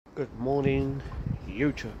Good morning,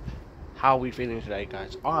 YouTube. How are we feeling today,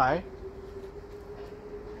 guys? I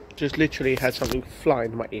just literally had something fly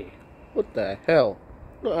in my ear. What the hell?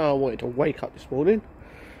 Not how I wanted to wake up this morning.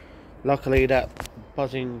 Luckily, that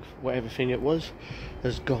buzzing, whatever thing it was,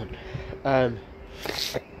 has gone. I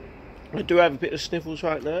do have a bit of sniffles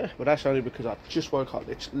right now, but that's only because I just woke up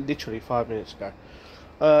literally 5 minutes ago.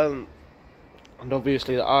 And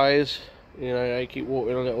obviously the eyes, you know, they keep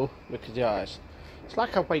watering a little because of the eyes. It's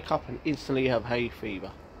like I wake up and instantly have hay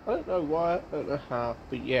fever. I don't know why, I don't know how,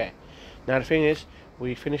 but yeah. Now the thing is,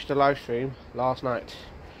 we finished the live stream last night.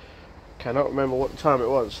 Cannot remember what time it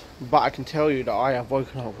was, but I can tell you that I have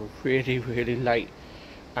woken up really, really late.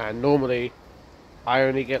 And normally, I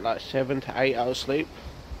only get like 7 to 8 hours sleep.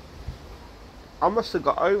 I must have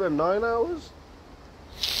got over 9 hours.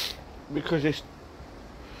 Because it's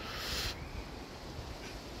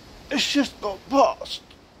just got past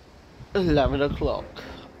 11 o'clock.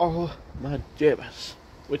 Oh my goodness,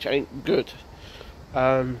 which ain't good.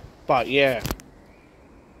 But yeah,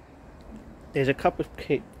 there's a cup of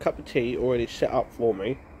tea already set up for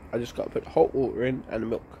me. I just got to put hot water in and the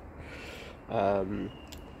milk.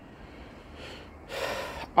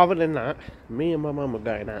 Other than that, me and my mum are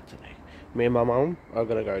going out today. Me and my mum are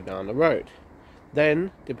gonna go down the road.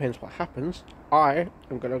 Then depends what happens. I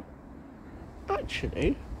am gonna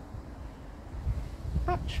actually.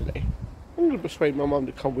 I'm going to persuade my mum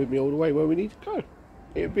to come with me all the way where we need to go.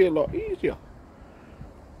 It'd be a lot easier.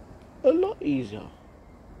 A lot easier.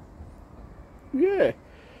 Yeah.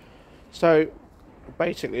 So,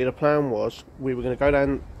 basically the plan was, we were going to go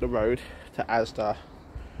down the road to Asda.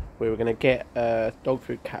 We were going to get dog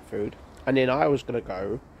food, cat food. And then I was going to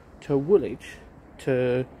go to Woolwich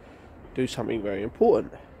to do something very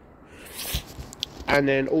important. And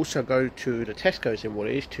then also go to the Tesco's in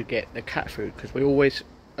Woolwich to get the cat food, because we always,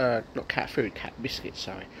 not cat food, cat biscuits,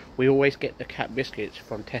 sorry. We always get the cat biscuits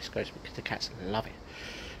from Tesco's because the cats love it,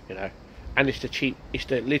 you know. And it's the cheap,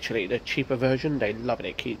 literally the cheaper version. They love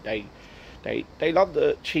it. They love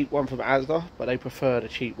the cheap one from Asda, but they prefer the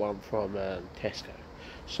cheap one from Tesco.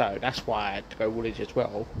 So that's why I had to go Woolwich as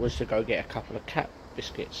well, was to go get a couple of cat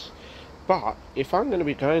biscuits. But if I'm going to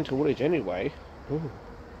be going to Woolwich anyway, ooh,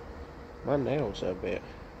 my nails are a bit.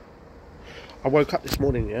 I woke up this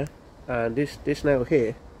morning, yeah, and this nail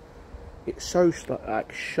here, it's so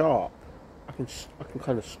like sharp. I can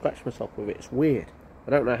kind of scratch myself with it. It's weird.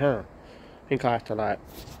 I don't know how. I think I have to like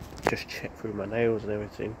just check through my nails and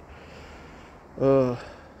everything.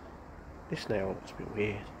 This nail looks a bit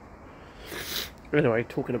weird. Anyway,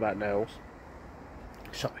 talking about nails.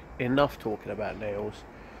 Sorry, enough talking about nails.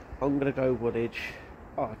 I'm gonna go Woolwich.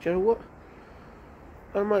 Oh, do you know what?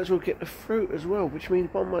 I might as well get the fruit as well, which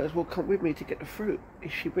means Mum might as well come with me to get the fruit.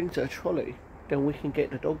 If she brings her trolley, then we can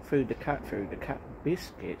get the dog food, the cat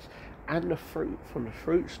biscuits, and the fruit from the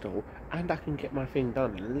fruit stall, and I can get my thing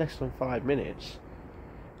done in less than 5 minutes.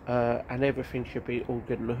 And everything should be all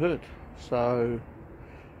good in the hood. So,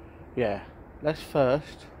 yeah, let's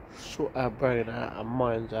first sort our brain out, our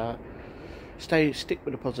minds out. Stick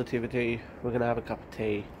with the positivity. We're going to have a cup of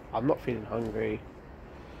tea. I'm not feeling hungry.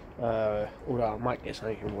 Although I might get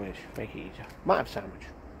something in Woolwich, make it easier. Might have a sandwich.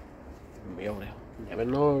 Meal there. Never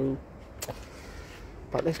know.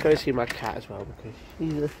 But let's go see my cat as well, because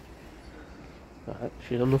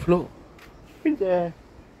she's on the floor. In there.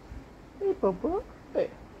 Hey, Bubba.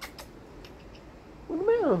 Hey. What's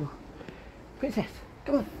the matter? Princess,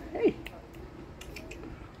 come on. Hey.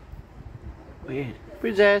 Weird.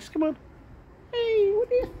 Princess, come on. Hey,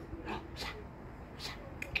 what is?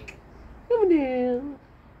 Come on down.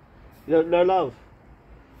 No love.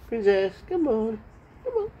 Princess, come on.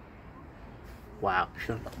 Come on. Wow, she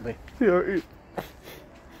don't love me. Yeah,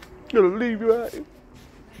 gonna leave you out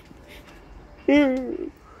here.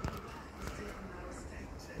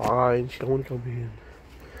 Fine, she don't want to come in.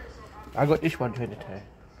 I got this one too.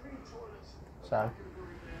 So,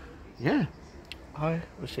 yeah. I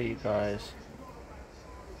will see you guys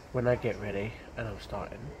when I get ready and I'm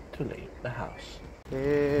starting to leave the house.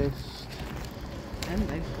 Yes.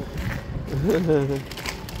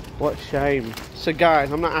 What shame. So guys,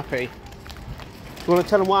 I'm not happy. You want to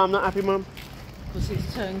tell them why I'm not happy, Mum? Because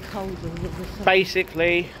it's turned colder all of a sudden.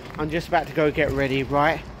 Basically, I'm just about to go get ready,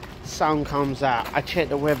 right? Sun comes out. I check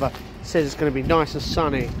the weather. It says it's going to be nice and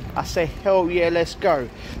sunny. I say, hell yeah, let's go.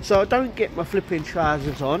 So I don't get my flipping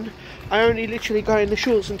trousers on. I only literally go in the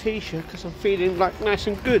shorts and t-shirt because I'm feeling like nice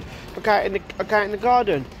and good. I go out in the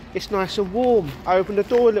garden. It's nice and warm. I open the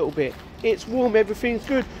door a little bit. It's warm, everything's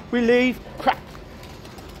good. We leave,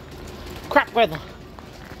 crap weather.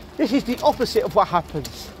 This is the opposite of what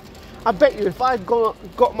happens. I bet you if I'd got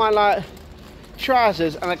my like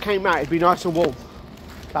trousers and I came out, it'd be nice and warm.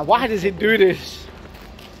 Like, why does it do this?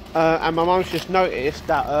 And my mum's just noticed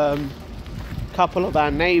that a couple of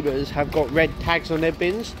our neighbours have got red tags on their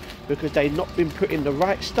bins because they've not been putting the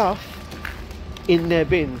right stuff in their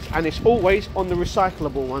bins, and it's always on the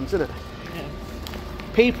recyclable ones, isn't it? Yeah.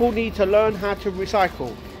 People need to learn how to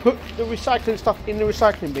recycle. Put the recycling stuff in the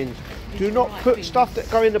recycling bins. Do not put stuff that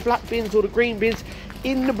go in the black bins or the green bins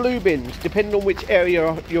in the blue bins, depending on which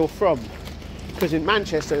area you're from, because in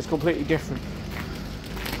Manchester it's completely different.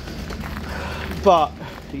 But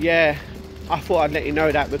yeah, I thought I'd let you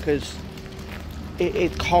know that because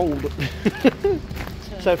it's cold.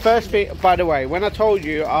 So first thing, by the way, when I told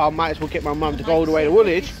you I might as well get my mum to go all the way to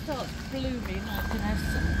Woolwich.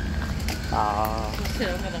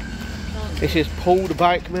 This is Paul the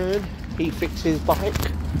bike man. He fixed his bike.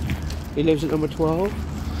 He lives at number 12.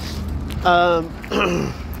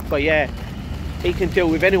 But yeah, he can deal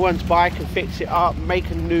with anyone's bike and fix it up,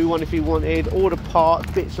 make a new one if he wanted, all the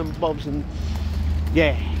parts, bits and bobs, and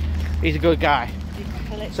yeah, he's a good guy.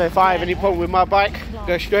 So if I have any problem with my bike,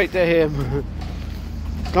 go straight to him.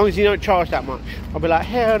 As long as you don't charge that much. I'll be like,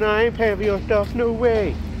 hell no, I ain't paying for your stuff, no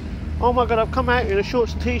way. Oh my god, I've come out in a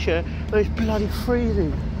shorts and t-shirt and it's bloody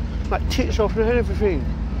freezing. Like tits off and everything.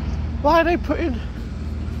 Why are they putting...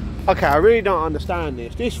 Okay, I really don't understand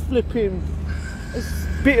this. This flipping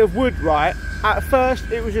bit of wood, right? At first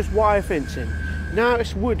it was just wire fencing. Now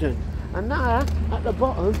it's wooden. And now, at the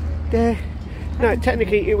bottom, there... No,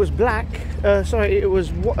 technically it was black. Sorry, it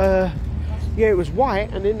was... yeah, it was white,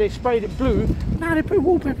 and then they sprayed it blue. Now they put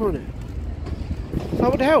wallpaper on it. Oh,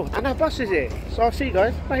 what the hell? And that bus is here. So I'll see you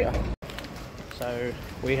guys later. So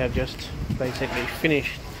we have just basically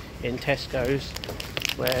finished in Tesco's,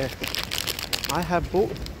 where I have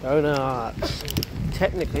bought donuts.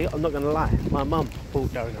 Technically, I'm not going to lie, my mum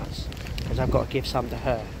bought donuts because I've got to give some to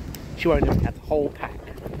her. She won't even have the whole pack.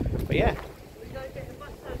 But yeah. We go get the bus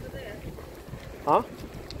over there. Huh?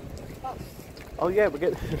 Bus. Oh yeah, we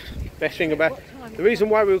get best thing about the reason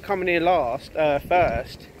why we were coming here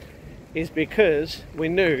first is because we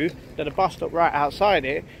knew that a bus stop right outside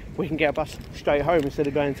it, we can get a bus straight home instead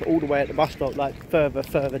of going to all the way at the bus stop, like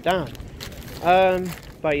further down.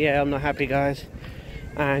 But yeah, I'm not happy, guys,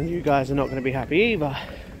 and you guys are not going to be happy either.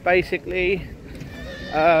 Basically,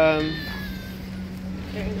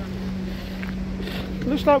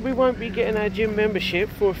 looks like we won't be getting our gym membership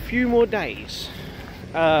for a few more days.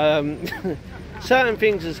 Certain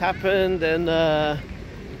things has happened, and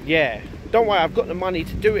yeah, don't worry, I've got the money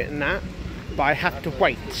to do it and that, but I have to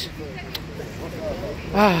wait.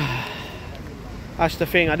 That's the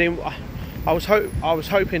thing. I was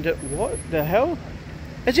hoping to... What the hell?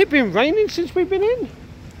 Has it been raining since we've been in?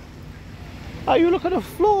 Oh, you look at the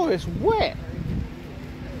floor, it's wet.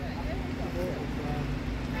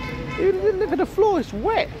 You look at the floor, it's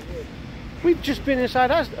wet. We've just been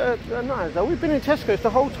inside we've been in Tesco's the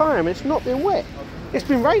whole time. It's not been wet. It's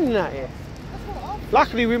been raining out here.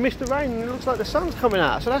 Luckily we missed the rain and it looks like the sun's coming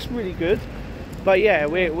out, so that's really good. But yeah,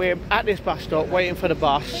 we're at this bus stop waiting for the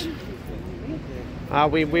bus.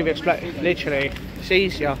 We've explained, literally, it's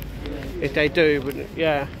easier if they do, but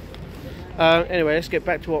yeah. Anyway, let's get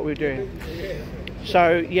back to what we're doing.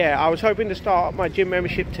 So yeah, I was hoping to start my gym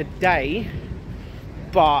membership today,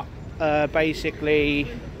 but basically,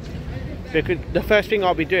 because the first thing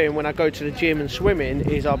I'll be doing when I go to the gym and swimming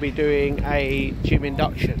is I'll be doing a gym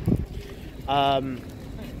induction.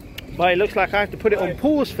 But it looks like I have to put it on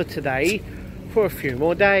pause for today for a few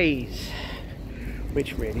more days,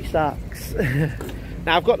 which really sucks.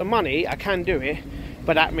 Now I've got the money, I can do it,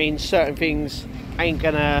 but that means certain things ain't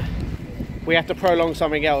gonna... We have to prolong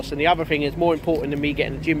something else, and the other thing is more important than me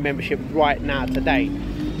getting a gym membership right now today.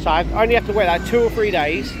 So I only have to wait like 2 or 3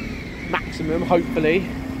 days maximum, hopefully.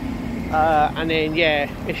 And then yeah,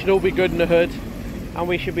 it should all be good in the hood, and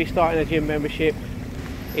we should be starting a gym membership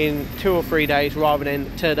in 2 or 3 days rather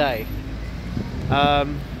than today.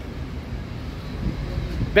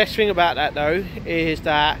 Best thing about that though is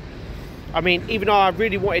that, I mean, even though I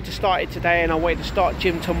really wanted to start it today and I wanted to start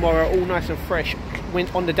gym tomorrow all nice and fresh, when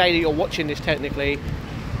on the day that you're watching this technically,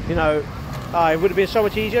 you know, it would have been so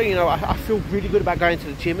much easier. You know, I feel really good about going to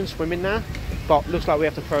the gym and swimming now, but looks like we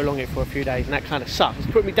have to prolong it for a few days, and that kind of sucks. It's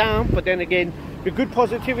put me down, but then again, the good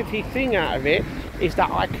positivity thing out of it is that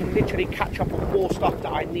I can literally catch up on more stuff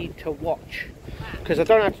that I need to watch, because I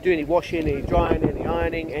don't have to do any washing, any drying, any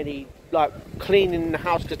ironing, any like cleaning the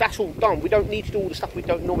house, because that's all done. We don't need to do all the stuff we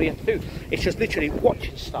don't normally have to do. It's just literally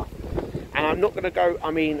watching stuff. And I'm not going to go,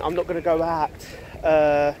 I mean, I'm not going to go out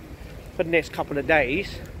for the next couple of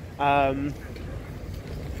days,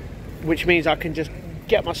 which means I can just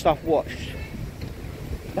get my stuff watched.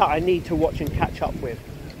 that I need to watch and catch up with.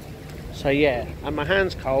 So yeah, and my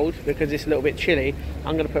hand's cold because it's a little bit chilly.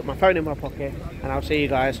 I'm going to put my phone in my pocket and I'll see you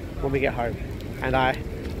guys when we get home. And I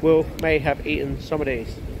may have eaten some of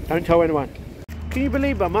these. Don't tell anyone. Can you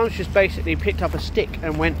believe my mum's just basically picked up a stick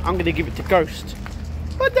and went, I'm going to give it to Ghost.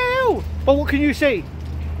 What the hell? But what can you see?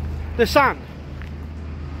 The sun.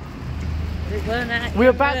 We're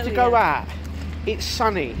about to go out. It's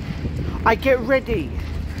sunny. I get ready.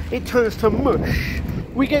 It turns to mush.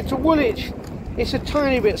 We get to Woolwich. It's a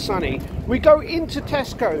tiny bit sunny. We go into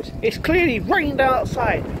Tesco's. It's clearly rained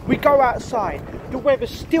outside. We go outside. The weather's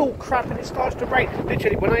still crap and it starts to rain.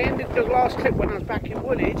 Literally, when I ended the last clip when I was back in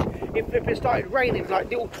Woolwich, it started raining like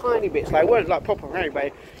little tiny bits. Like, it wasn't like proper rain,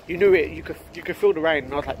 but you knew it. You could feel the rain.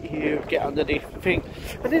 And I was like, you get underneath the thing.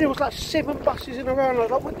 And then there was like 7 buses in a row. And I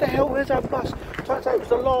was like, what the hell? Where's that bus? Turns out it was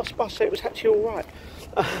the last bus, so it was actually all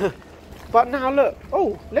right. But now look.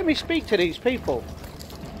 Oh, let me speak to these people.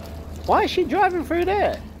 Why is she driving through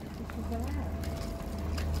there?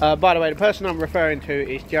 By the way, the person I'm referring to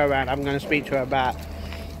is Joanne. I'm going to speak to her about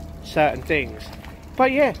certain things.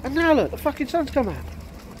 But yeah, and now look, the fucking sun's come out.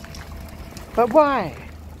 But why?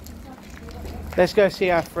 Let's go see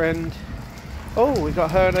our friend. Oh, we got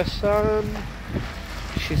her and her son.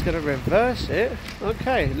 She's going to reverse it.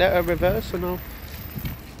 Okay, let her reverse and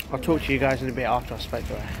I'll talk to you guys in a bit after I spoke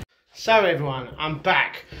to her. So everyone, I'm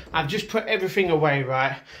back. I've just put everything away,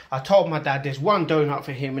 right? I told my dad there's 1 donut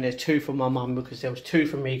for him and there's 2 for my mum because there was 2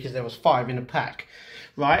 for me because there was 5 in a pack,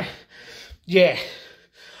 right? Yeah,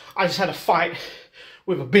 I just had a fight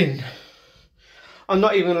with a bin. I'm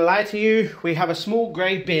not even gonna lie to you. We have a small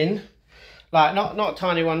grey bin, like not a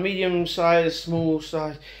tiny one, medium size, small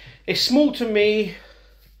size. It's small to me,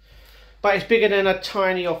 but it's bigger than a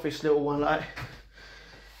tiny office little one. Like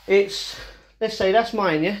it's. Let's say that's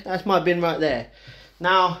mine, yeah? That's my bin right there.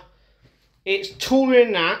 Now, it's taller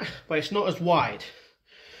than that, but it's not as wide.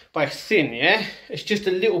 But it's thin, yeah? It's just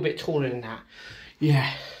a little bit taller than that.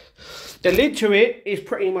 Yeah. The lid to it is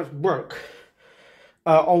pretty much broke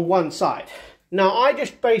on one side. Now, I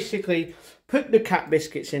just basically put the cat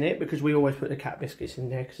biscuits in it, because we always put the cat biscuits in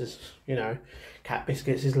there, because, you know, cat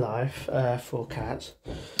biscuits is life for cats.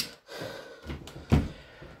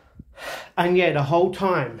 And yeah, the whole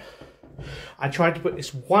time, I tried to put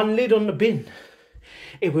this one lid on the bin.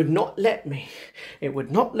 It would not let me. It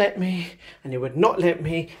would not let me. And it would not let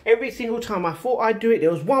me. Every single time I thought I'd do it,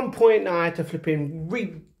 there was one point I had to flip in,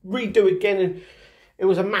 redo again. And it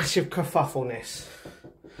was a massive kerfuffleness.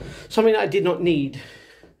 Something that I did not need.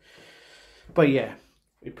 But yeah,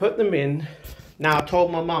 we put them in. Now I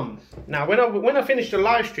told my mum. Now when I finished the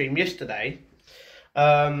live stream yesterday,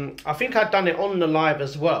 I think I'd done it on the live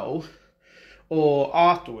as well. Or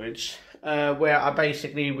afterwards. Where I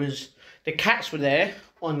basically the cats were there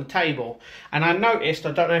on the table, and I noticed,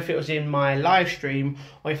 I don't know if it was in my live stream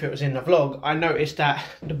or if it was in the vlog, I noticed that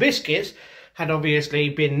the biscuits had obviously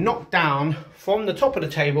been knocked down from the top of the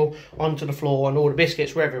table onto the floor, and all the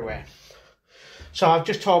biscuits were everywhere. So I've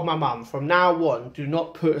just told my mum, from now on, do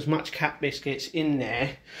not put as much cat biscuits in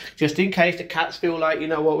there, just in case the cats feel like, you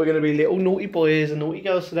know what, we're going to be little naughty boys and naughty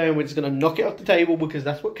girls today, and we're just going to knock it off the table, because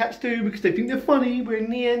that's what cats do, because they think they're funny, but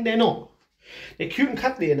in the end, they're not. They're cute and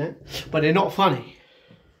cuddly in it, but they're not funny.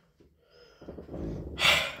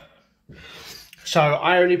 So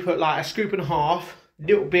I only put like a scoop and a half,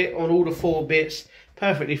 little bit on all the 4 bits,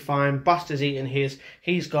 perfectly fine. Buster's eating his,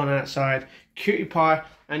 he's gone outside. Cutie Pie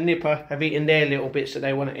and Nipper have eaten their little bits that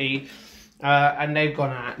they want to eat, and they've gone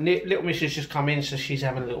out. Little Miss has just come in, so she's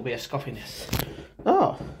having a little bit of scuffiness.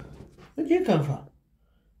 Oh, where'd you come from?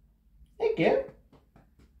 Hey, girl.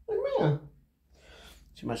 Look around.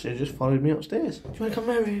 She must have just followed me upstairs. Do you want to come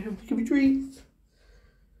over here and give me treats?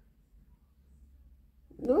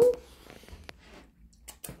 No?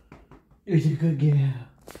 Who's a good girl?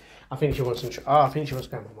 I think she wants some. I think she wants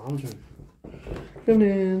to go to my mum's room. Come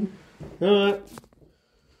in. Alright.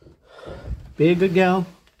 Be a good girl.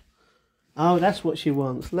 Oh, that's what she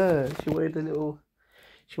wants. Look, she wanted a little.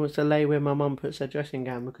 She wants to lay where my mum puts her dressing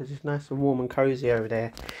gown, because it's nice and warm and cosy over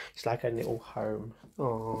there. It's like a little home.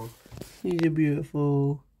 Oh, you're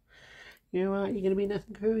beautiful. You alright? You're gonna be nice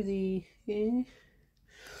and cosy. Yeah.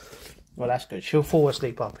 Well, that's good. She'll fall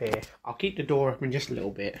asleep up here. I'll keep the door open just a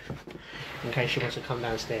little bit in case she wants to come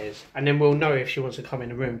downstairs, and then we'll know if she wants to come in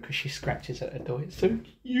the room, because she scratches at the door. It's so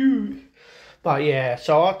cute. But yeah,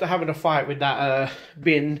 so after having a fight with that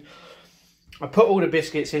bin, I put all the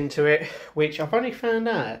biscuits into it, which I've only found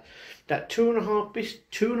out that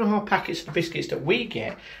 2.5 packets of biscuits that we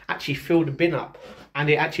get actually fill the bin up, and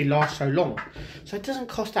it actually lasts so long. So it doesn't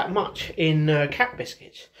cost that much in cat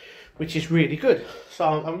biscuits, which is really good. So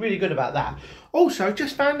I'm really good about that. Also,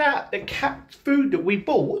 just found out the cat food that we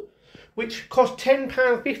bought, which cost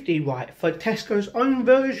 £10.50, right, for Tesco's own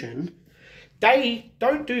version, they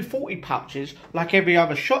don't do 40 pouches like every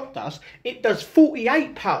other shop does. It does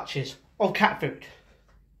 48 pouches of cat food.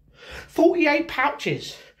 48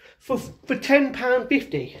 pouches for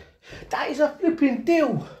 £10.50. That is a flipping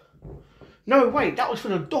deal. No, wait, that was for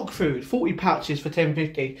the dog food. 40 pouches for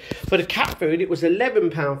 £10.50. For the cat food, it was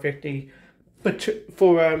 £11.50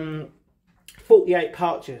 for 48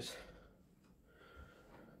 pouches.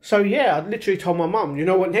 So yeah, I literally told my mum, you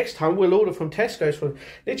know what, next time we'll order from Tesco's.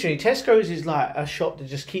 Literally, Tesco's is like a shop that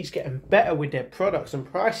just keeps getting better with their products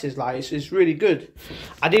and prices. Like, it's really good.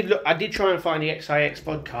 I did try and find the XIX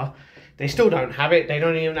vodka. They still don't have it. They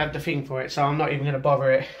don't even have the thing for it. So I'm not even going to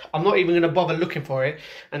bother it. I'm not even going to bother looking for it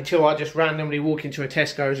until I just randomly walk into a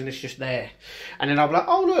Tesco's and it's just there. And then I'll be like,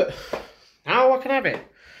 oh look, now I can have it.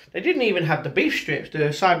 They didn't even have the beef strips, the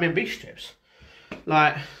Sidemen beef strips.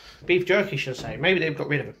 Like, beef jerky, should I say. Maybe they've got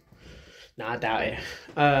rid of them. Nah, I doubt it.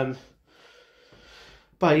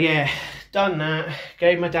 But yeah, done that.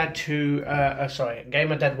 Gave my dad gave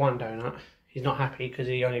my dad one donut. He's not happy because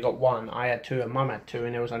he only got one. I had two and Mum had two,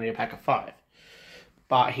 and there was only a pack of 5.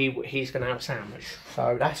 But he's going to have a sandwich.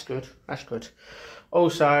 So that's good. That's good.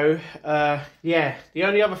 Also, yeah, the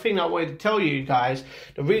only other thing that I wanted to tell you guys,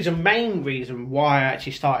 the main reason why I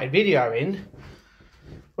actually started videoing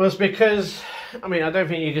was because, I mean, I don't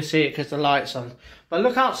think you can see it because the light's on. But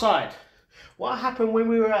look outside. What happened when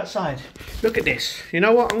we were outside? Look at this. You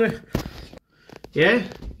know what? Yeah?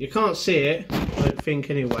 You can't see it, I don't think,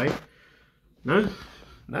 anyway. No?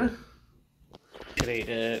 No? Actually,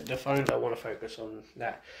 the phone don't want to focus on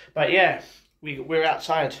that. But yeah, we're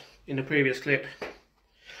outside in the previous clip.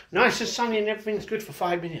 Nice and sunny and everything's good for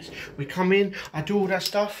 5 minutes. We come in, I do all that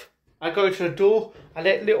stuff. I go to the door, I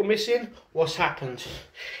let little miss in. What's happened?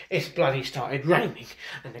 It's bloody started raining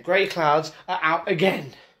and the grey clouds are out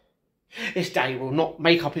again. This day will not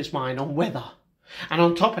make up its mind on weather. And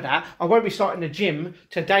on top of that, I won't be starting the gym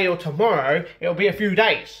today or tomorrow. It'll be a few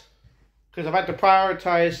days. Because I've had to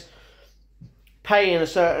prioritise paying a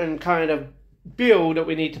certain kind of bill that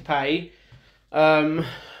we need to pay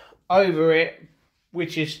over it,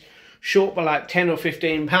 which is short by like £10 or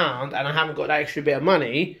 £15, and I haven't got that extra bit of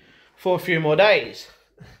money for a few more days.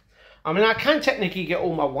 I mean, I can technically get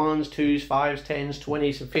all my 1s, 2s, 5s, 10s,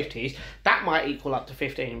 20s and 50s. That might equal up to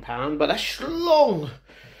 £15, but that's long.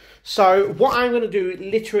 So what I'm going to do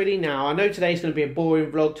literally now, I know today's going to be a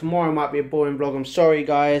boring vlog, tomorrow might be a boring vlog, I'm sorry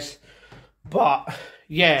guys. But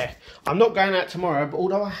yeah, I'm not going out tomorrow, but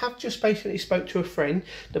although I have just basically spoke to a friend,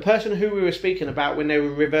 the person who we were speaking about when they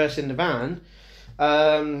were reversing the van,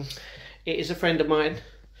 it is a friend of mine.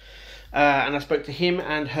 And I spoke to him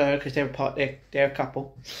and her because they're a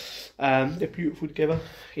couple. They're beautiful together,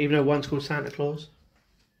 even though one's called Santa Claus.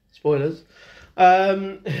 Spoilers.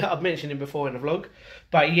 I've mentioned him before in the vlog.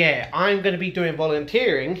 But yeah, I'm going to be doing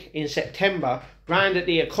volunteering in September round at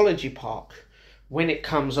the ecology park when it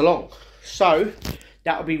comes along. So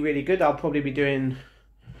that'll be really good. I'll probably be doing,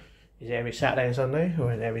 is it every Saturday and Sunday,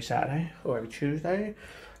 or every Saturday or every Tuesday?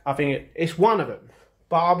 I think it's one of them.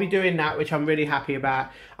 But I'll be doing that, which I'm really happy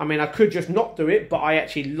about. I mean, I could just not do it, but I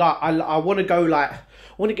actually like. I want to go like. I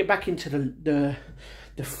want to get back into the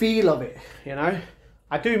feel of it. You know,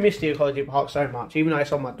 I do miss the ecology park so much, even though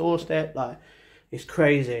it's on my doorstep. Like, it's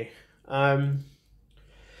crazy.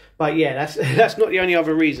 But yeah, that's not the only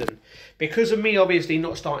other reason. Because of me obviously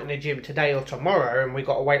not starting the gym today or tomorrow, and we've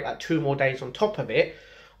got to wait like 2 more days on top of it,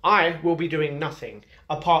 I will be doing nothing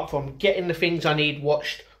apart from getting the things I need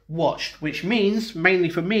watched, which means, mainly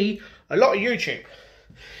for me, a lot of YouTube.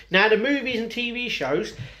 Now, the movies and TV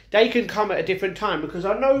shows, they can come at a different time, because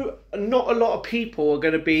I know not a lot of people are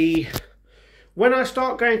going to be, when I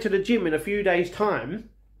start going to the gym in a few days' time,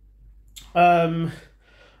 a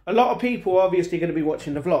lot of people are obviously going to be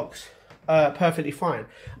watching the vlogs. Perfectly fine.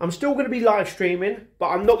 I'm still going to be live streaming, but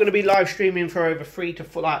I'm not going to be live streaming for over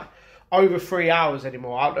 3 hours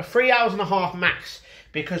anymore. 3 hours and a half max,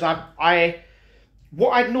 because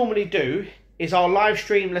what I'd normally do is I'll live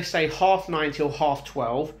stream, let's say 9:30 till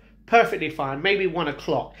 12:30, perfectly fine, maybe 1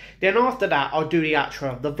 o'clock. Then after that, I'll do the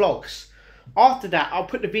outro of the vlogs. After that, I'll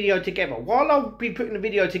put the video together. While I'll be putting the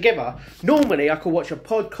video together, normally I could watch a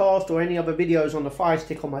podcast or any other videos on the Fire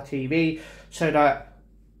Stick on my TV, so that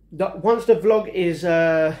once the vlog is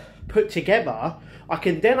put together, I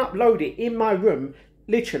can then upload it in my room.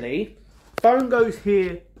 Literally, phone goes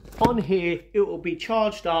here, on here, it will be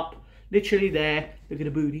charged up, literally there. Look at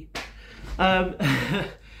the booty.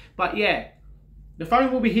 But yeah, the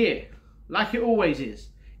phone will be here, like it always is.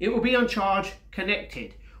 It will be on charge,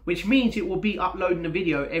 connected. which means it will be uploading a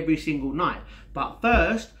video every single night. But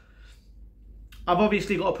first, I've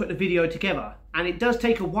obviously got to put the video together, and it does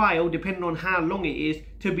take a while depending on how long it is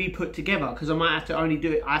to be put together, because I might have to only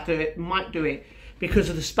do it, might do it because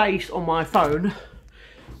of the space on my phone.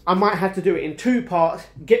 I might have to do it in 2 parts,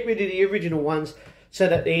 get rid of the original ones so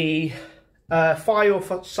that the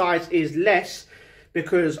file size is less,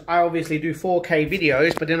 because I obviously do 4K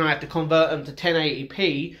videos, but then I have to convert them to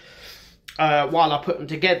 1080p while I put them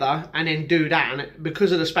together, and then do that. And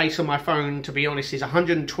because of the space on my phone, to be honest, is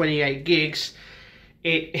 128 gigs.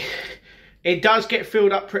 It does get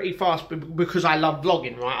filled up pretty fast because I love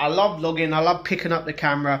vlogging, right? I love vlogging, I love picking up the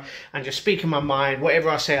camera and just speaking my mind, whatever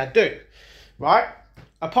I say I do, right?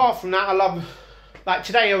 Apart from that, I love, like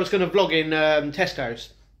today I was going to vlog in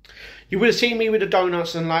Tesco's. You would have seen me with the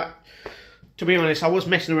donuts, and like, to be honest, I was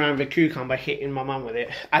messing around with a cucumber, hitting my mum with it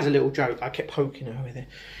as a little joke. I kept poking her with it.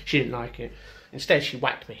 She didn't like it. Instead, she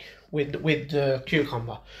whacked me with the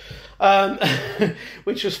cucumber,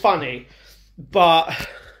 which was funny. But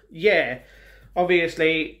yeah,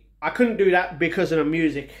 obviously I couldn't do that because of the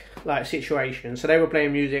music like situation. So they were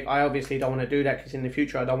playing music. I obviously don't want to do that because in the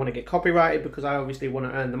future I don't want to get copyrighted, because I obviously want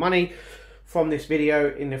to earn the money from this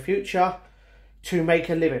video in the future to make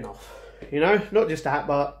a living off. You know, not just that,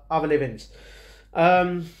 but other livings.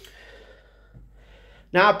 Now,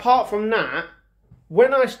 apart from that,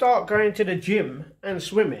 when I start going to the gym and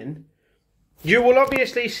swimming, you will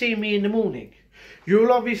obviously see me in the morning. You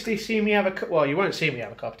will obviously see me have a, well, you won't see me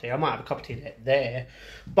have a cup of tea. I might have a cup of tea there.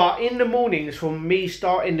 But in the mornings, from me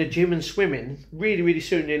starting the gym and swimming, really, really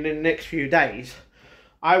soon in the next few days,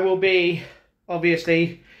 I will be,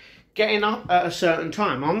 obviously, getting up at a certain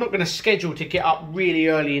time. I'm not going to schedule to get up really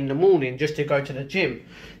early in the morning just to go to the gym.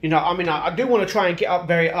 You know, I mean, I do want to try and get up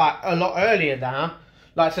a lot earlier now.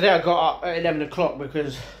 Like today I got up at 11 o'clock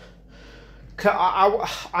because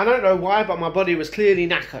I don't know why, but my body was clearly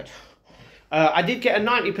knackered. I did get a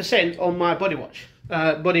 90% on my body watch,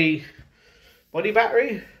 body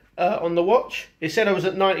battery on the watch. It said I was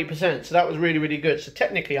at 90%, so that was really, really good. So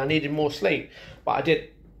technically I needed more sleep, but I did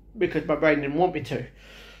because my brain didn't want me to.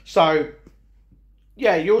 So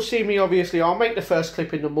yeah, you'll see me, obviously, I'll make the first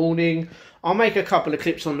clip in the morning. I'll make a couple of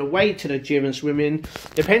clips on the way to the gym and swimming.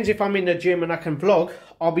 Depends if I'm in the gym and I can vlog.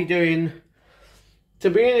 I'll be doing, to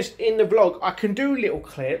be honest, in the vlog, I can do little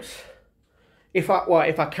clips. If I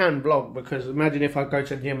can vlog, because imagine if I go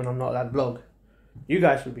to the gym and I'm not allowed to vlog. You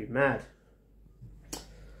guys would be mad.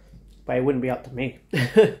 But it wouldn't be up to me.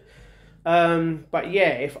 But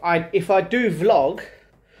yeah, if I do vlog,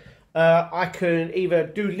 I can either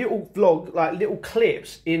do little vlog, like little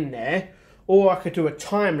clips in there, or I could do a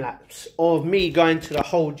time lapse of me going to the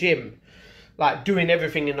whole gym, like doing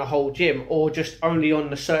everything in the whole gym, or just only on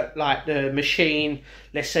the machine.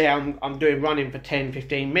 Let's say I'm doing running for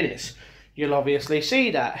 10-15 minutes. You'll obviously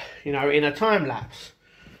see that, you know, in a time lapse.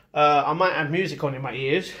 I might have music on in my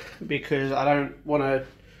ears because I don't want to,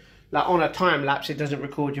 like on a time lapse it doesn't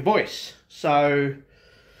record your voice. So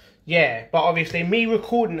yeah, but obviously me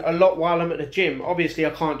recording a lot while I'm at the gym, obviously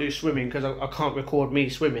I can't do swimming because I can't record me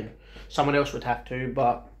swimming. Someone else would have to,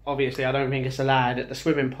 but obviously I don't think it's allowed at the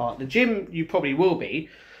swimming part. The gym you probably will be,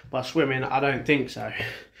 but swimming I don't think so.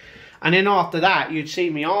 And then after that you'd see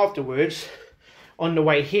me afterwards on the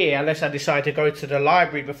way here, unless I decide to go to the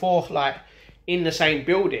library before, like in the same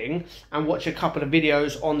building, and watch a couple of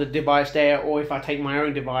videos on the device there, or if I take my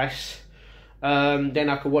own device, then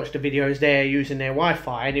I could watch the videos there using their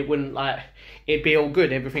Wi-Fi, and it wouldn't like, it'd be all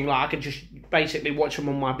good, everything. Like I could just basically watch them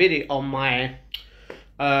on my video, on my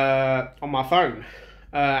phone,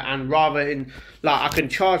 and rather in, like I can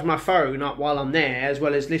charge my phone up while I'm there, as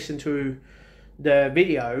well as listen to the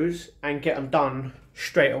videos and get them done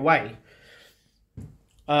straight away.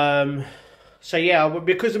 So yeah,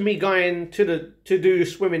 because of me going to do the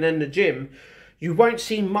swimming and the gym, you won't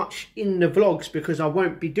see much in the vlogs because I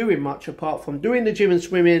won't be doing much apart from doing the gym and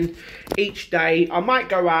swimming each day. I might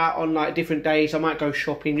go out on like different days, I might go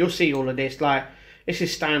shopping, you'll see all of this, like this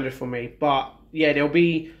is standard for me. But yeah, there'll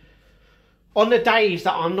be, on the days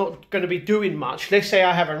that I'm not going to be doing much, let's say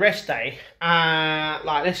I have a rest day,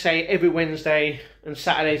 like let's say every Wednesday and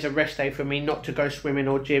Saturday's a rest day for me not to go swimming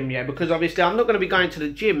or gym, yeah, because obviously I'm not going to be going to the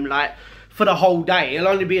gym like for the whole day. It'll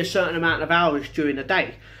only be a certain amount of hours during the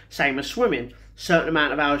day, same as swimming, certain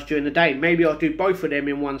amount of hours during the day. Maybe I'll do both of them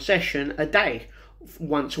in one session a day,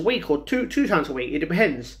 once a week, or two times a week, it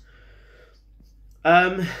depends.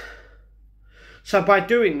 So by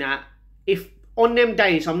doing that, if on them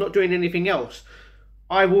days I'm not doing anything else,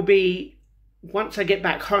 I will be, once I get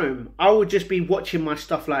back home, I will just be watching my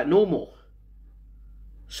stuff like normal.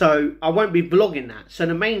 So I won't be vlogging that. So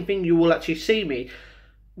the main thing you will actually see me,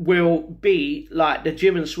 will be like the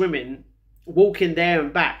gym and swimming, walking there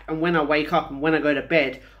and back, and when I wake up and when I go to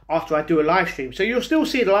bed after I do a live stream. So you'll still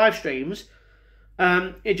see the live streams.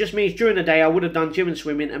 It just means during the day I would have done gym and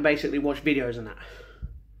swimming and basically watched videos and that.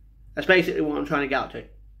 That's basically what I'm trying to get out to.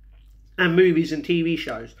 And movies and TV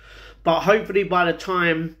shows. But hopefully by the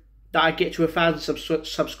time that I get to 1,000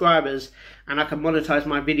 subscribers and I can monetize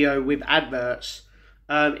my video with adverts,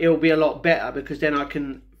 it'll be a lot better, because then I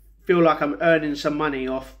can feel like I'm earning some money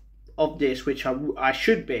off of this, which I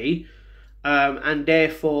should be. And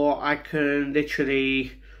therefore I can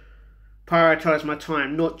literally prioritize my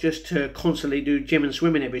time, not just to constantly do gym and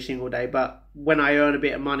swimming every single day, but when I earn a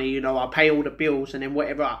bit of money, you know, I'll pay all the bills, and then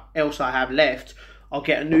whatever else I have left, I'll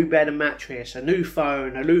get a new bed and mattress, a new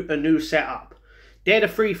phone, a new setup. They're the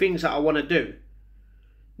 3 things that I want to do.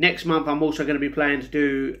 Next month I'm also going to be planning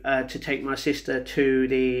to take my sister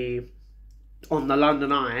to on the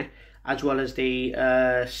London Eye, as well as the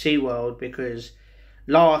SeaWorld, because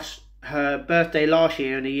her birthday last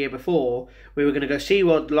year and the year before, we were going to go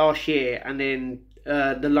SeaWorld last year, and then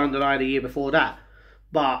the London Eye the year before that.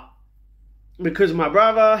 But because of my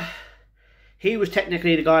brother, he was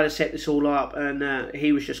technically the guy that set this all up, and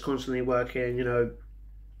he was just constantly working, you know.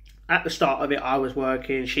 At the start of it, I was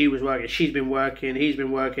working, she was working, she's been working, he's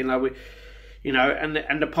been working, like you know,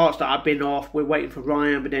 and the parts that I've been off, we're waiting for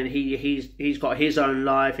Ryan, but then he's got his own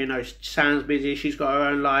life, you know. Sam's busy, she's got her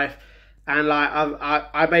own life. And like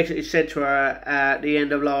I basically said to her at the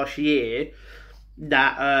end of last year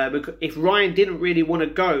that if Ryan didn't really want to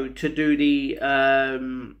go to do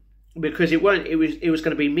the because it was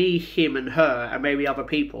going to be me, him, and her, and maybe other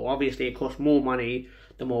people. Obviously, it costs more money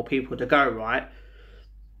the more people to go, right?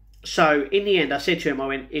 So in the end, I said to him, I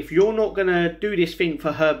went, if you're not going to do this thing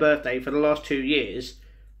for her birthday for the last 2 years,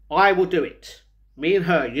 I will do it. Me and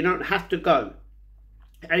her, you don't have to go.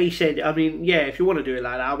 And he said, I mean, yeah, if you want to do it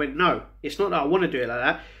like that. I went, no, it's not that I want to do it like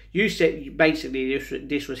that. You said, basically,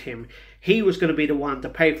 this was him. He was going to be the one to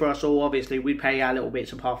pay for us all. Obviously, we'd pay our little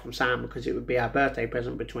bits apart from Sam, because it would be our birthday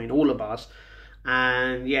present between all of us.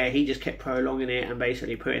 And yeah, he just kept prolonging it and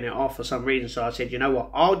basically putting it off for some reason. So I said, you know what,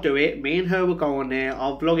 I'll do it. Me and her will go on there.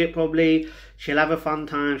 I'll vlog it probably. She'll have a fun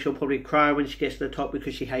time. She'll probably cry when she gets to the top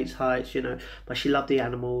because she hates heights, you know. But she loved the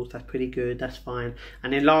animals. That's pretty good. That's fine.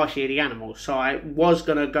 And then last year, the animals. So I was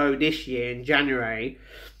going to go this year in January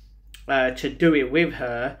to do it with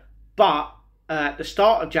her. But at the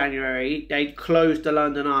start of January, they closed the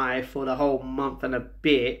London Eye for the whole month and a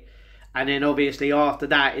bit. And then obviously after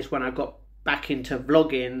that is when I got back into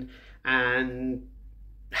vlogging and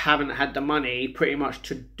haven't had the money pretty much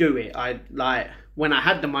to do it. When I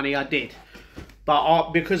had the money, I did,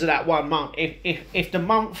 but because of that 1 month, if the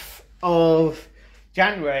month of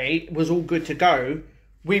January was all good to go,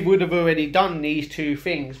 we would have already done these 2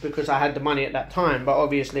 things because I had the money at that time. But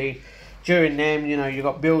obviously during them, you know, you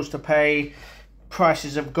got bills to pay,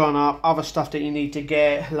 prices have gone up, other stuff that you need to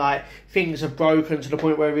get, like things are broken to the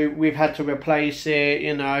point where we've had to replace it,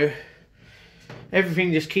 you know.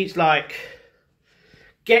 Everything just keeps like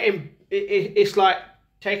getting, it's like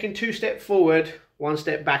taking 2 steps forward, 1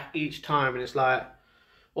 step back each time. And it's like,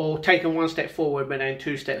 or taking 1 step forward, but then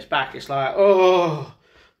 2 steps back. It's like, oh,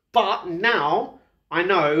 but now I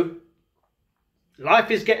know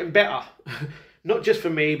life is getting better. Not just for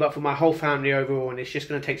me, but for my whole family overall. And it's just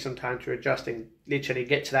going to take some time to adjust and literally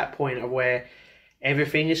get to that point of where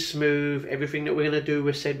everything is smooth. Everything that we're going to do,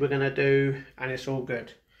 we said we're going to do, and it's all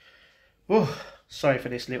good. Oh, sorry for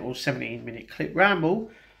this little 17-minute clip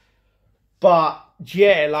ramble. But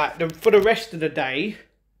yeah, like for the rest of the day,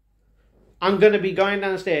 I'm going to be going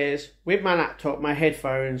downstairs with my laptop, my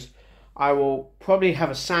headphones. I will probably have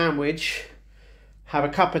a sandwich, have a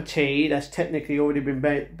cup of tea that's technically already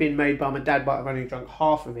been made by my dad, but I've only drunk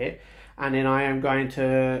half of it. And then I am going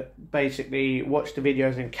to basically watch the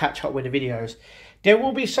videos and catch up with the videos. There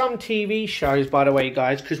will be some TV shows, by the way,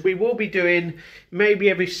 guys, because we will be doing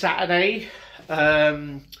maybe every Saturday,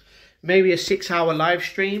 maybe a 6-hour live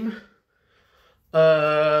stream,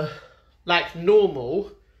 like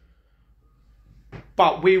normal.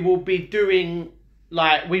 But we will be doing,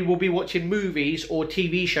 like, we will be watching movies or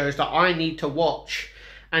TV shows that I need to watch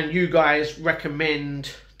and you guys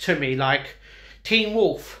recommend to me, like Teen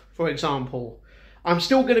Wolf, for example. I'm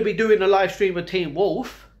still going to be doing a live stream of Teen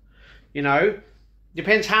Wolf, you know.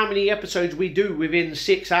 Depends how many episodes we do within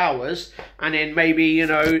 6 hours, and then maybe, you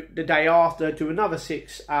know, the day after do another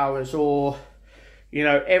 6 hours, or, you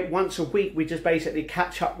know, once a week we just basically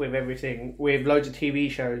catch up with everything, with loads of TV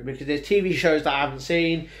shows, because there's TV shows that I haven't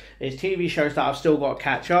seen, there's TV shows that I've still got to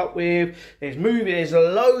catch up with, there's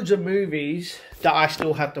loads of movies that I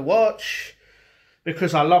still have to watch,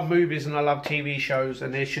 because I love movies and I love TV shows,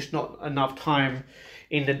 and there's just not enough time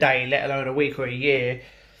in the day, let alone a week or a year,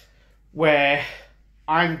 where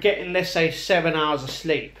I'm getting, let's say, 7 hours of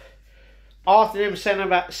sleep. After them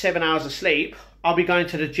 7 hours of sleep, I'll be going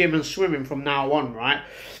to the gym and swimming from now on, right?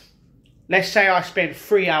 Let's say I spend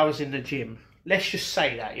 3 hours in the gym. Let's just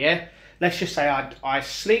say that, yeah? Let's just say I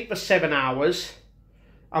sleep for 7 hours.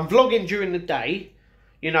 I'm vlogging during the day.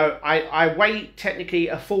 You know, I wait technically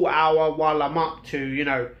a full hour while I'm up to, you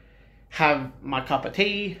know, have my cup of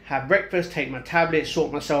tea, have breakfast, take my tablet,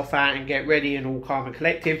 sort myself out and get ready and all calm and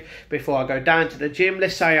collective before I go down to the gym.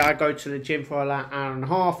 Let's say I go to the gym for an hour and a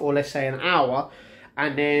half, or let's say an hour,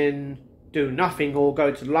 and then do nothing, or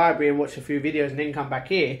go to the library and watch a few videos and then come back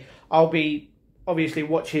here. I'll be obviously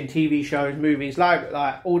watching TV shows, movies, like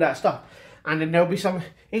all that stuff. And then there'll be some...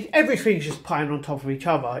 everything's just piling on top of each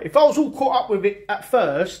other. If I was all caught up with it at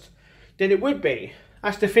first, then it would be.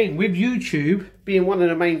 That's the thing. With YouTube being one of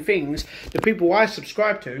the main things, the people I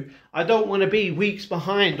subscribe to, I don't want to be weeks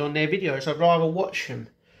behind on their videos. I'd rather watch them,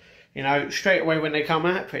 you know, straight away when they come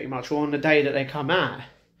out, pretty much, or on the day that they come out.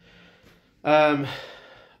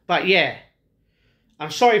 But yeah, I'm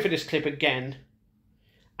sorry for this clip again.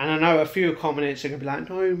 And I know a few comments are going to be like,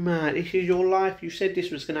 no man, this is your life. You said this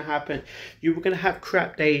was going to happen. You were going to have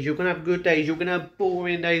crap days. You're going to have good days. You're going to have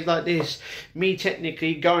boring days like this. Me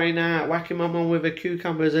technically going out, whacking my mum with a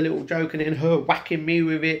cucumber as a little joke, and then her whacking me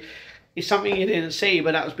with it. It's something you didn't see,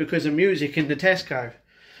 but that was because of music in the Tesco.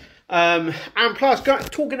 And plus,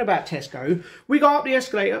 talking about Tesco, we go up the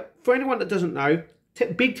escalator. For anyone that doesn't know,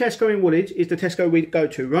 big Tesco in Woolwich is the Tesco we go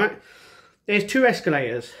to, right? There's 2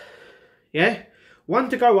 escalators, yeah? One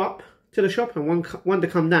to go up to the shop and one to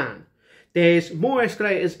come down. There's more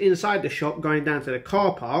escalators inside the shop going down to the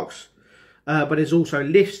car parks, but there's also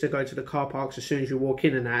lifts to go to the car parks as soon as you walk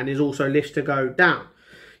in and that, and there's also lifts to go down.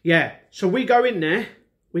 Yeah, so we go in there,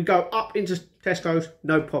 we go up into Tesco's,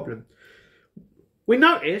 no problem. We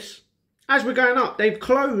notice, as we're going up, they've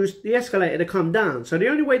closed the escalator to come down. So the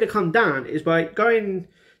only way to come down is by going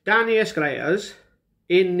down the escalators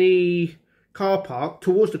in the car park,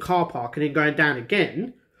 towards the car park, and then going down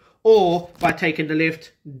again, or by taking the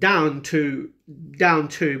lift down to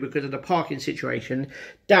because of the parking situation,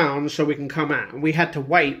 down so we can come out. And we had to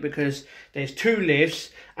wait because there's 2 lifts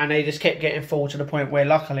and they just kept getting full, to the point where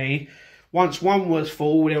luckily once one was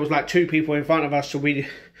full, there was like 2 people in front of us, so we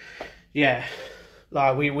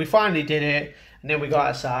finally did it. And then we got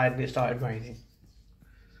outside and it started raining.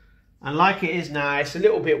 And like it is now, it's a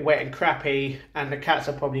little bit wet and crappy, and the cats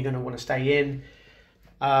are probably going to want to stay in.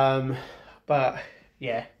 But,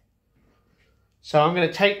 yeah. So I'm going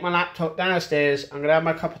to take my laptop downstairs, I'm going to have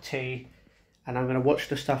my cup of tea, and I'm going to watch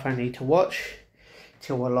the stuff I need to watch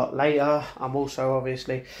till a lot later. I'm also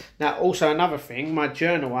obviously... Now, also another thing, my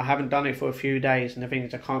journal, I haven't done it for a few days, and the thing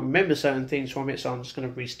is I can't remember certain things from it, so I'm just going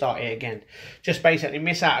to restart it again. Just basically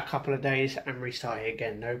miss out a couple of days and restart it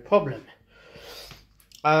again, no problem.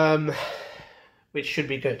 Which should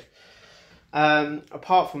be good.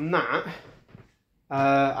 Apart from that,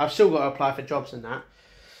 I've still got to apply for jobs and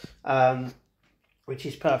that, which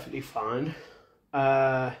is perfectly fine.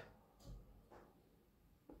 And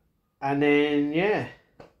then, yeah.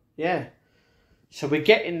 So we're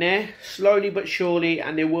getting there, slowly but surely,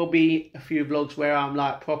 and there will be a few vlogs where I'm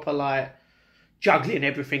like proper like juggling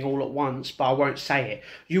everything all at once, but I won't say it.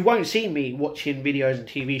 You won't see me watching videos and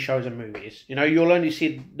TV shows and movies. You know, you'll only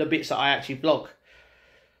see the bits that I actually vlog.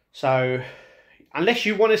 So, unless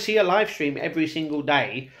you want to see a live stream every single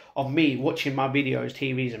day of me watching my videos,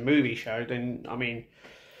 TVs and movie shows, then, I mean,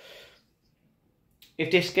 if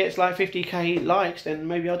this gets like 50k likes, then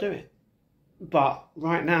maybe I'll do it. But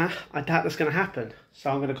right now, I doubt that's going to happen. So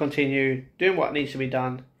I'm going to continue doing what needs to be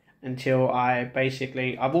done until I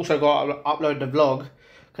basically... I've also got to upload the vlog,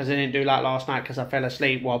 because I didn't do that last night because I fell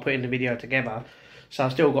asleep while putting the video together. So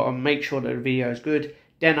I've still got to make sure that the video is good,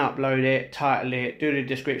 then upload it, title it, do the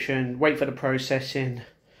description, wait for the processing,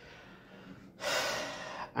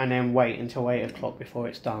 and then wait until 8 o'clock before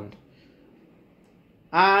it's done.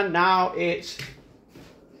 And now it's...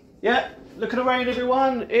 Yeah, look at the rain,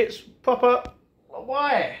 everyone. It's proper...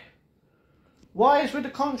 Why? Why is with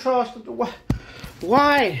the contrast of the...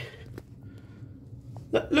 Why?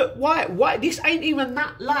 Look, why? Why? This ain't even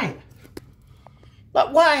that light.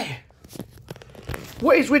 Like, why?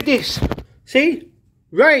 What is with this? See?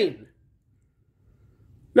 Rain.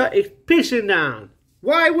 Look, it's pissing down.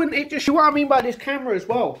 Why wouldn't it just... What I mean by this camera as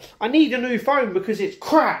well. I need a new phone because it's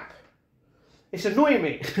crap. It's annoying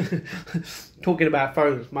me. Talking about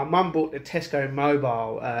phones. My mum bought the Tesco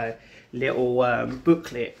mobile little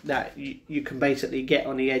booklet that you can basically get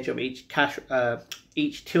on the edge of each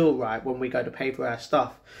till right when we go to pay for our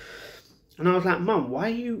stuff. And I was like, Mum, why are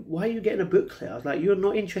you getting a booklet? I was like, you're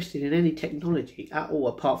not interested in any technology at all,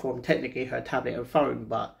 apart from technically her tablet and phone,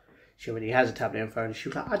 but she already has a tablet and phone. She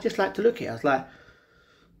was like, I just like to look at it. I was like,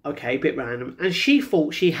 okay, bit random. And she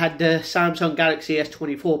thought she had the Samsung Galaxy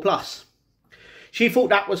S24 Plus. She thought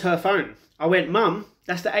that was her phone. I went, Mum,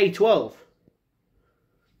 that's the A12.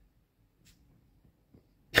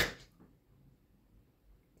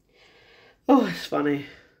 Oh, it's funny.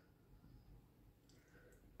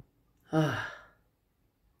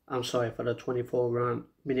 I'm sorry for the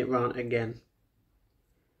 24-minute rant again.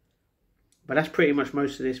 But that's pretty much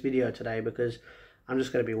most of this video today, because I'm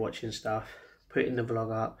just going to be watching stuff, putting the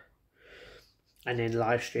vlog up, and then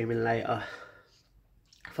live streaming later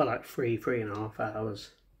for like 3.5 hours.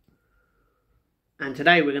 And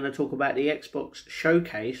today we're going to talk about the Xbox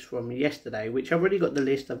showcase from yesterday, which I've already got the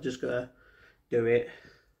list. I've just got to do it.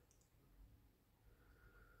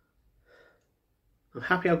 I'm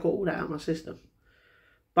happy I've got all that out of my system.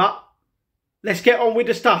 But let's get on with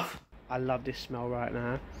the stuff. I love this smell right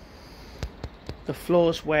now. The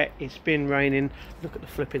floor's wet, it's been raining. Look at the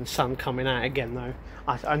flipping sun coming out again though.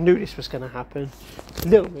 I knew this was going to happen.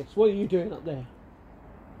 Little Miss, what are you doing up there?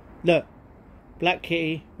 Look, black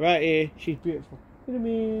kitty right here. She's beautiful. Look at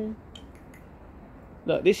me.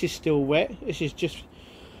 Look, this is still wet. This is just...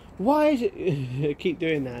 Why is it... Keep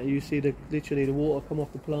doing that. You see literally the water come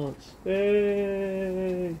off the plants.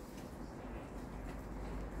 Hey.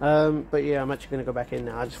 But yeah, I'm actually going to go back in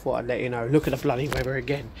now. I just thought I'd let you know. Look at the bloody weather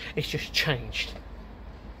again. It's just changed.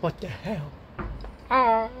 What the hell?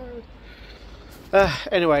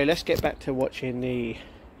 Anyway, let's get back to watching the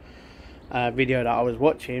video that I was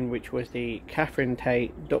watching, which was the Catherine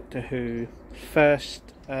Tate Doctor Who first...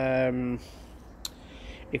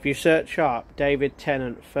 if you search up David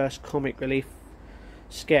Tennant first comic relief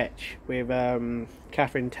sketch with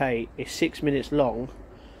Catherine Tate, it's 6 minutes long.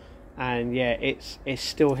 And yeah, it's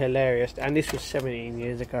still hilarious. And this was 17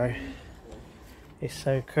 years ago. It's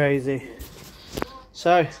so crazy.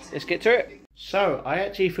 So, let's get to it. So, I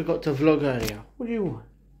actually forgot to vlog earlier. What do you want?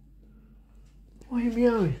 Why are you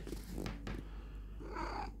meowing?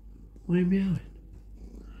 Why are you meowing?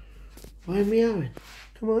 Why are you meowing?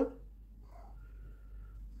 Come on.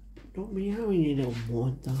 Stop meowing, you little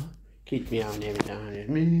monster. Keep meowing every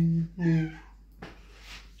time.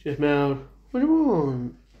 Just meow. What do you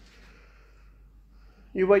want?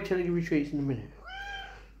 You wait till I give you treats in a minute.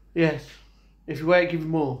 Yes. If you wait, I'll give you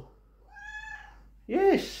more.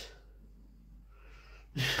 Yes.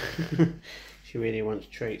 She really wants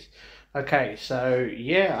treats. Okay, so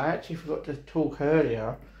yeah, I actually forgot to talk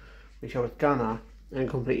earlier, which I was gonna, and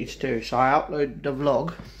completely to. So I uploaded the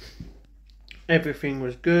vlog. Everything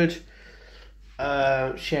was good.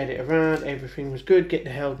 Shared it around. Everything was good. Get the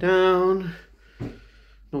hell down.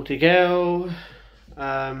 Naughty girl.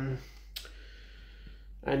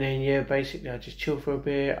 And then yeah, basically I just chilled for a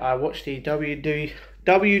bit. I watched the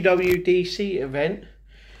WWDC event,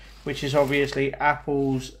 which is obviously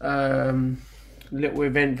Apple's little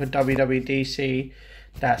event for WWDC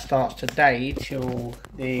that starts today till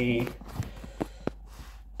the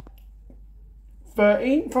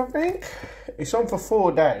 13th, I think. It's on for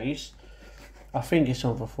 4 days. I think it's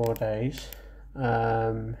on for 4 days.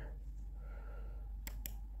 I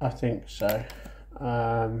think so.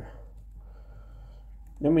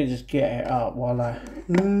 Let me just get it up while I...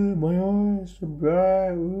 my eyes are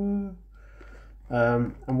bright.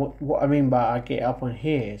 And what I mean by I get it up on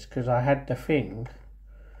here is because I had the thing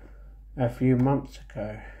a few months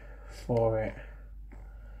ago for it.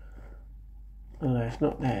 Oh no, it's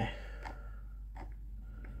not there.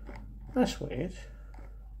 That's weird.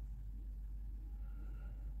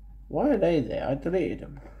 Why are they there? I deleted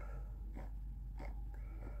them.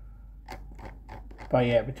 But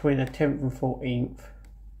yeah, between the 10th and 14th.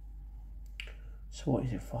 So what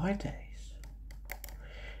is it, 5 days?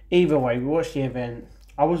 Either way, we watched the event.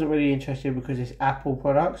 I wasn't really interested because it's Apple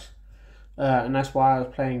products. And that's why I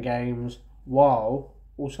was playing games while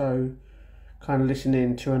also kind of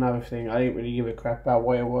listening to another thing. I didn't really give a crap about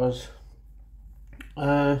what it was.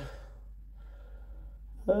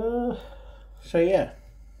 So yeah.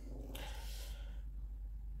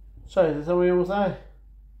 So, is there something else there?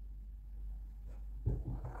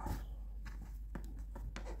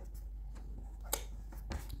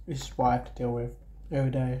 This is what I have to deal with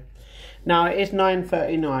every day. Now it is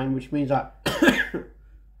 9:39, which means I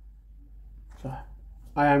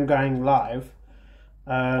I am going live.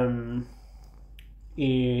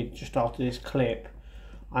 Just after this clip,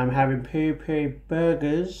 I'm having peri-peri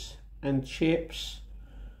burgers and chips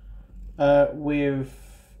with,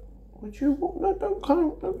 would you, no, don't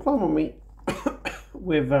climb on me,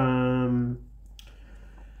 with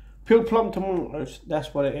pure plum tomatoes,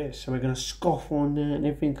 that's what it is. So we're going to scoff on that and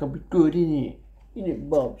everything will be good, innit? Innit,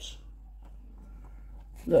 Bobs?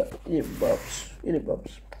 Look, innit, Bobs? Innit,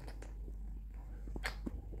 Bobs?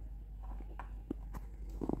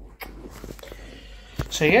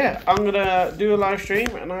 So yeah, I'm going to do a live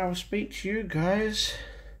stream and I will speak to you guys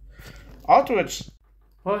afterwards.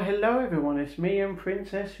 Well, hello everyone, it's me and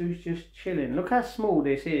Princess who's just chilling. Look how small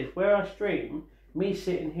this is. Where I stream, me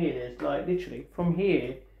sitting here, there's like literally from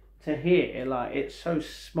here to here, like it's so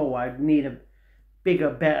small. I need a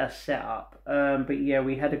bigger, better setup. But yeah,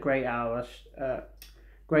 we had a great hour,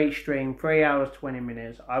 great stream, 3 hours 20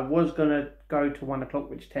 minutes. I was gonna go to 1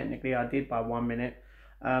 o'clock, which technically I did by 1 minute,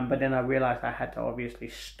 but then I realized I had to obviously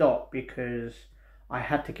stop because I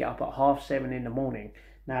had to get up at 7:30 in the morning.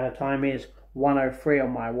 Now the time is 1:03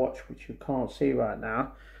 on my watch, which you can't see right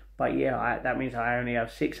now, but yeah, that means I only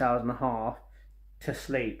have 6 hours and a half to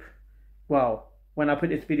sleep. Well, when I put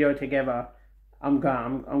this video together, I'm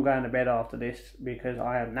going to bed after this because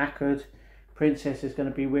I am knackered. Princess is going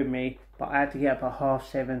to be with me, but I had to get up at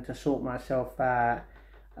 7:30 to sort myself out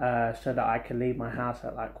so that I can leave my house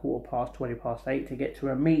at like 8:15 to get to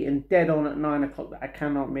a meeting dead on at 9 o'clock that I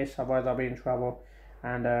cannot miss, otherwise I'll be in trouble,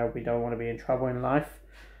 and we don't want to be in trouble in life.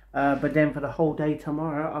 But then for the whole day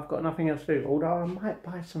tomorrow, I've got nothing else to do, although I might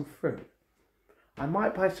buy some fruit. I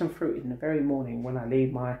might buy some fruit in the very morning when I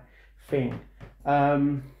leave my thing. But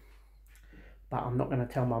I'm not going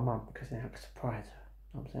to tell my mum because then I can surprise her.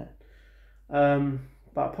 You know what I'm saying?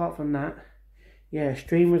 But apart from that, yeah,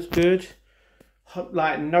 stream was good.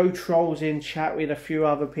 Like no trolls in chat with a few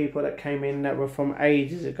other people that came in that were from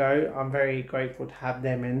ages ago. I'm very grateful to have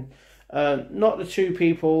them in. Not the 2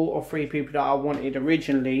 people or 3 people that I wanted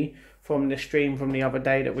originally from the stream from the other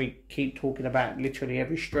day that we keep talking about literally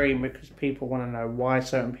every stream, because people want to know why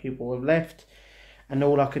certain people have left, and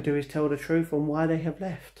all I could do is tell the truth on why they have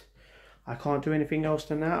left. I can't do anything else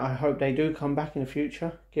than that. I hope they do come back in the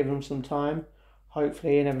future. Give them some time,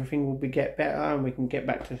 hopefully, and everything will get better and we can get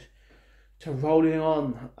back to rolling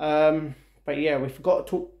on. But yeah, we forgot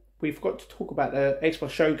to talk about the Expo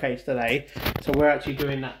Showcase today, so we're actually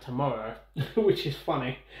doing that tomorrow, which is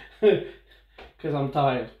funny because I'm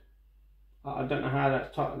tired. I don't know how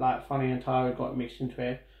that's like funny and tired got mixed into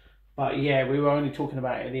it, but yeah, we were only talking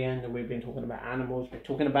about it at the end, and we've been talking about animals. We're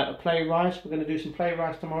talking about the play rice. We're going to do some play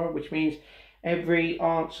rice tomorrow, which means every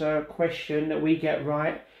answer question that we get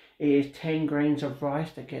right is 10 grains of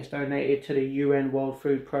rice that gets donated to the UN World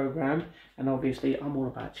Food Programme. And obviously, I'm all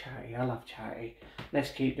about charity. I love charity. Let's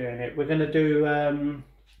keep doing it. We're gonna do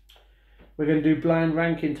blind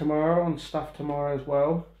ranking tomorrow on stuff tomorrow as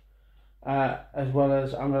well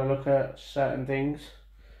as I'm gonna look at certain things.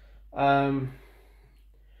 But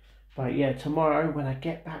yeah, tomorrow when I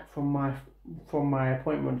get back from my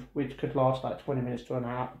appointment, which could last like 20 minutes to an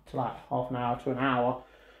hour, to like half an hour to an hour.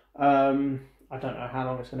 I don't know how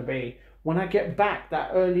long it's going to be. When I get back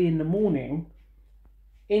that early in the morning,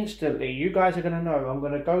 instantly, you guys are going to know. I'm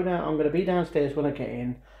going to go down. I'm going to be downstairs when I get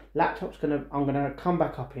in. I'm going to come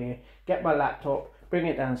back up here, get my laptop, bring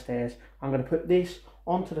it downstairs. I'm going to put this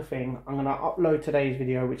onto the thing. I'm going to upload today's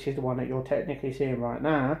video, which is the one that you're technically seeing right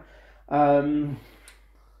now. Don't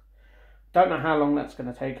know how long that's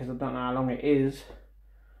going to take because I don't know how long it is.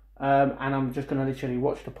 And I'm just going to literally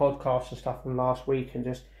watch the podcast and stuff from last week and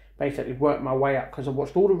just basically work my way up because I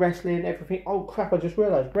watched all the wrestling, everything. Oh crap, I just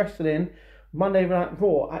realised wrestling Monday Night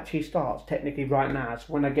Raw actually starts technically right now.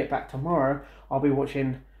 So when I get back tomorrow, I'll be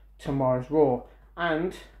watching tomorrow's Raw.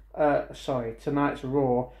 And, tonight's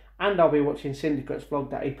Raw. And I'll be watching Syndicate's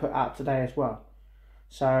vlog that he put out today as well.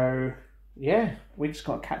 So, yeah, we just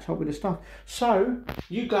got to catch up with the stuff. So,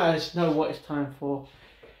 you guys know what it's time for.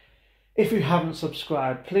 If you haven't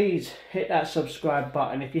subscribed, please hit that subscribe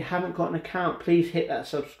button. If you haven't got an account, please hit that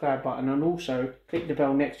subscribe button. And also, click the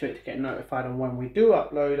bell next to it to get notified on when we do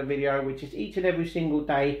upload a video, which is each and every single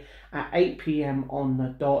day at 8 PM on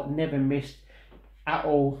the dot. Never missed at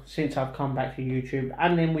all since I've come back to YouTube.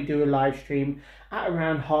 And then we do a live stream at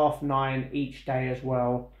around 9:30 each day as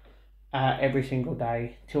well. Every single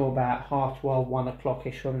day till about 12:30, 1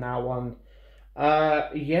 o'clock-ish from now on.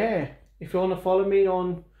 Yeah, if you want to follow me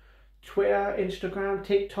on Twitter, Instagram,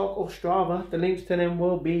 TikTok or Strava, the links to them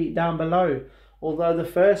will be down below. Although the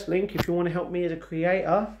first link, if you want to help me as a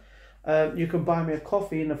creator, you can buy me a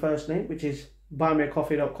coffee in the first link, which is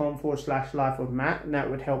buymeacoffee.com/lifeofmatt, and that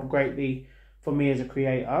would help greatly for me as a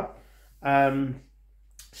creator.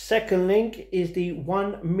 Second link is the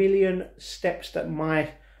 1 million steps that my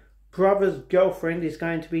brother's girlfriend is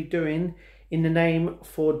going to be doing in the name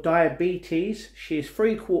for diabetes. She's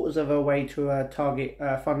 3/4 of her way to her target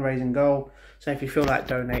fundraising goal. So if you feel like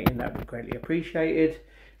donating, that would be greatly appreciated.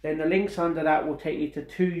 Then the links under that will take you to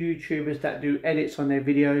 2 YouTubers that do edits on their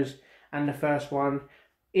videos. And the first one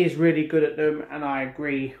is really good at them, and I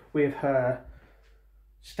agree with her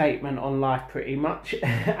statement on life pretty much.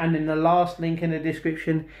 And then the last link in the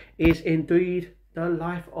description is indeed the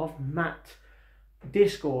Life of Matt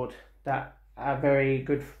Discord that a very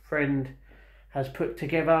good friend has put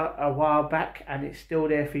together a while back, and it's still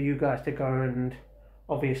there for you guys to go and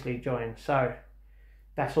obviously join. So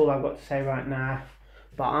that's all I've got to say right now,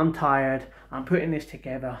 but I'm tired, I'm putting this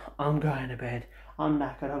together, I'm going to bed, I'm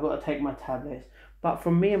knackered, I've got to take my tablets. But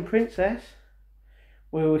from me and Princess,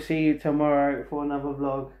 we will see you tomorrow for another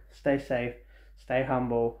vlog. Stay safe, stay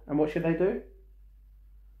humble, and what should they do?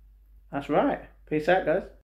 That's right. Peace out, guys.